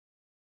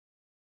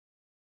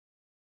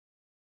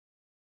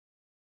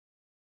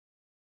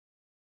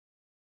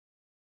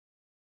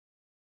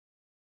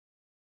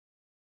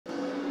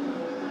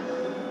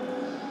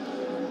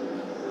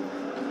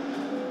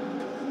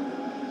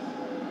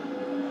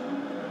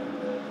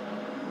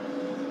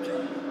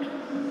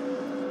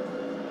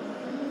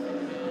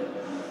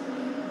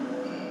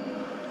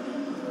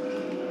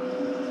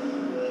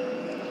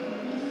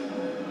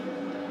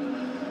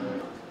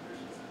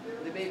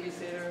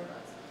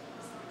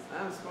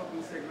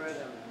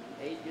cigarette.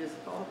 I'm 8 years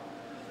old.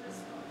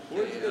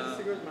 Where did you get the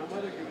cigarette? My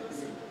mother gave it to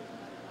me.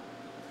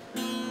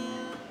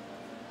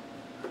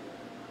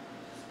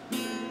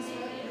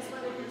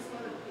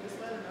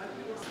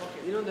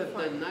 You know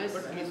the nice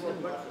base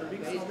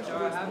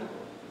jar I have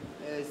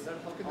is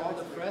all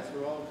the frets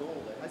were all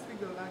gold. I speak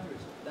the language.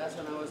 That's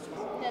when I was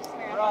 20.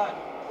 We're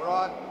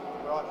on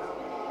now.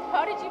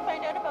 How did you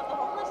find out about the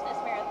homelessness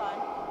marathon?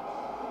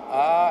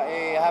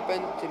 It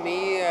happened to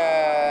me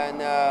in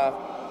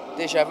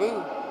Deja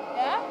Vu.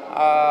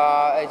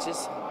 Yeah? It's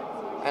just,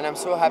 and I'm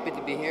so happy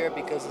to be here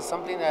because it's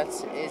something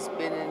it's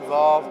been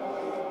involved.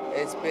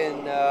 It's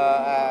been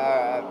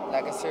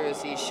like a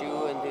serious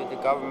issue, and the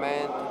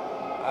government,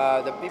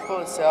 the people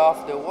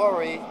itself, they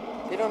worry.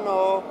 They don't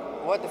know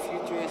what the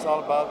future is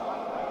all about,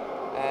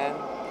 and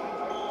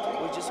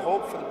we just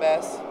hope for the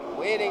best,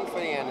 waiting for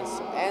the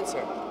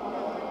answer.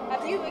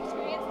 Have you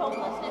experienced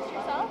homelessness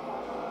yourself?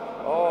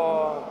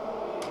 Oh,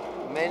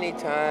 many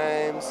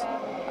times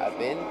I've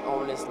been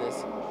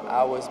homelessness.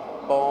 I was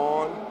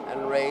born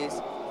and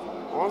raised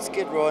on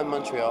Skid Row in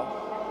Montreal.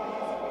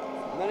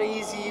 Not an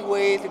easy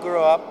way to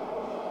grow up,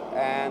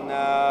 and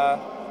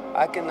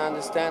I can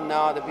understand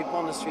now the people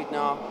on the street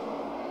now.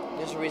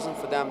 There's a reason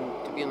for them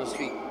to be on the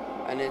street,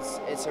 and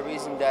it's a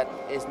reason that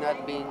is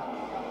not being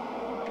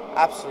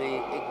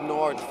absolutely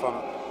ignored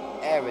from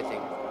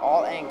everything,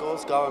 all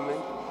angles,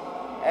 government.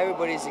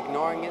 Everybody's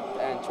ignoring it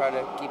and try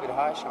to keep it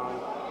hush on,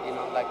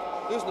 like,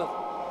 there's no,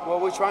 well,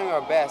 we're trying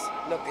our best.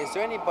 Look, is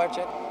there any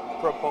budget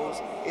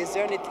proposed? Is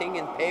there anything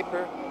in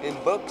paper, in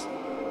books?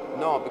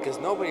 No, because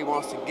nobody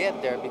wants to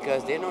get there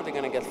because they know they're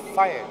gonna get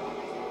fired.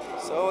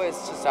 So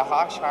it's just a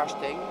hush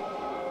thing.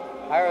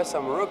 Hire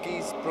some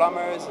rookies,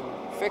 plumbers, and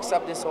fix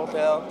up this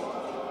hotel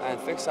and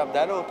fix up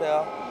that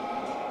hotel.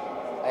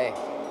 Hey,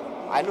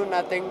 I know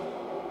nothing.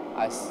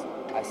 I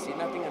see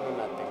nothing, I know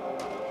nothing.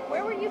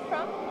 Where were you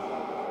from?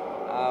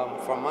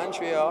 From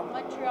Montreal.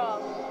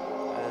 Montreal.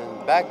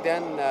 And back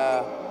then,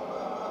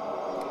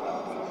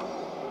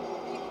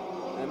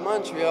 in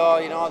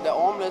Montreal, the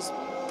homeless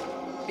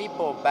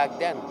people back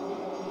then,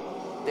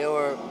 they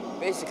were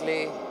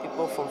basically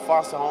people from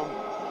foster home,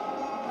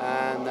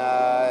 and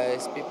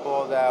it's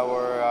people that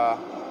were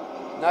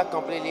not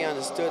completely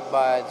understood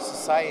by the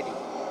society,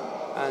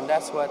 and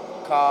that's what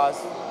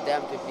caused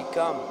them to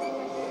become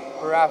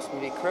perhaps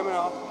maybe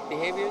criminal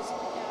behaviors.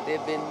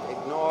 They've been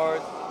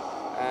ignored,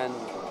 and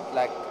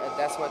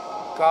that's what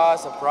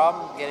caused the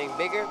problem getting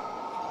bigger,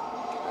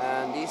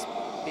 and these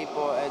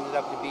people ended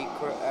up to be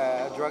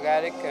drug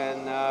addict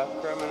and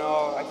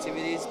criminal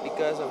activities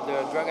because of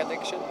their drug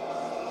addiction,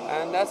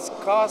 and that's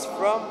caused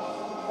from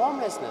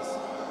homelessness.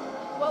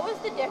 What was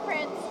the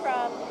difference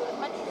from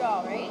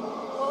Montreal, right?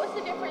 What was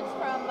the difference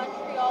from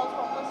Montreal's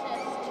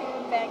homelessness to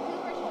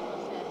Vancouver's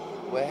homelessness?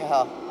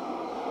 Well,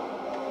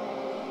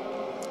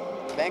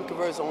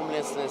 Vancouver's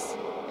homelessness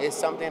is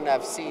something that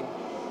I've seen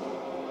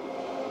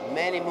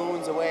many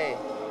moons away.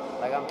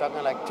 Like, I'm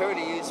talking like 30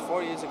 years,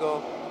 40 years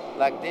ago.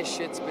 Like, this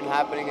shit's been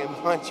happening in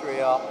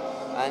Montreal,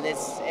 and it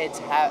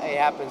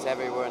happens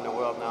everywhere in the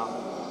world now.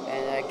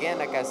 And again,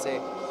 like I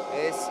say,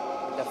 it's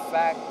the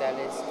fact that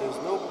there's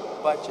no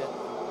budget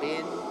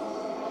being,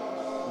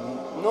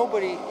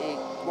 nobody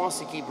wants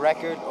to keep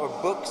record or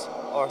books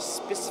or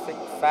specific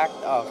fact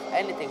of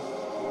anything.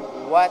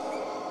 What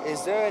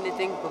is there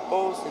anything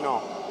proposed?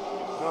 No.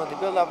 To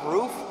build up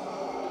roof,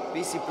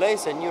 BC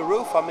Place, a new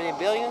roof, how many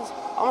billions?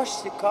 How much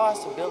does it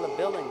cost to build a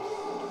building?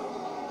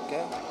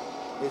 Okay,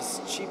 it's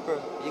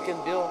cheaper. You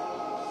can build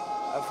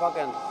a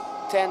fucking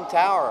 10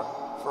 tower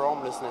for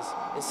homelessness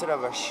instead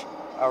of a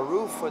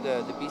roof for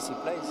the BC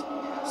Place.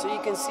 So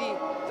you can see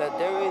that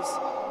there is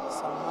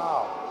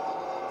somehow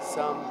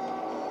some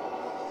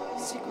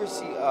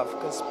secrecy of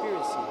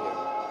conspiracy here.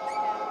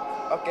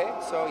 Okay,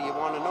 so you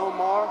want to know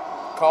more?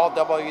 Call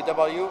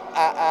WW.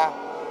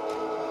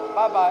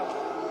 Bye-bye.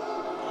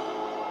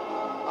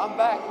 I'm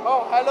back.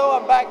 Oh, hello,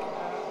 I'm back.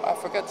 I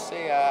forgot to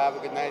say have a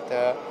good night.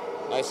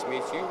 Nice to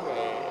meet you.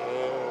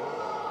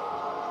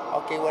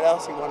 Okay, what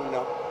else you want to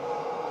know?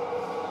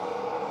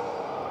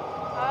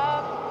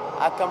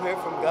 I come here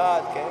from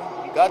God, okay?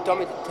 God told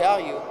me to tell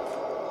you.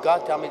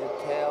 God told me to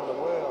tell the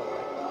world.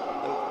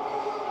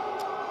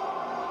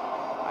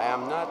 I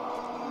am not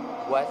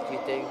what you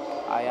think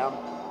I am.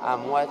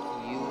 I'm what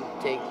you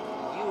think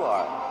you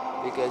are.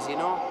 Because,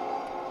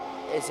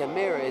 it's a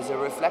mirror, it's a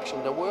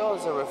reflection. The world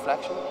is a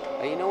reflection.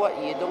 And you know what?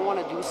 You don't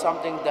want to do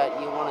something that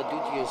you want to do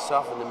to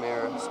yourself in the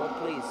mirror. So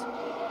please,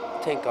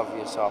 think of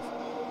yourself.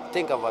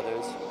 Think of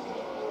others.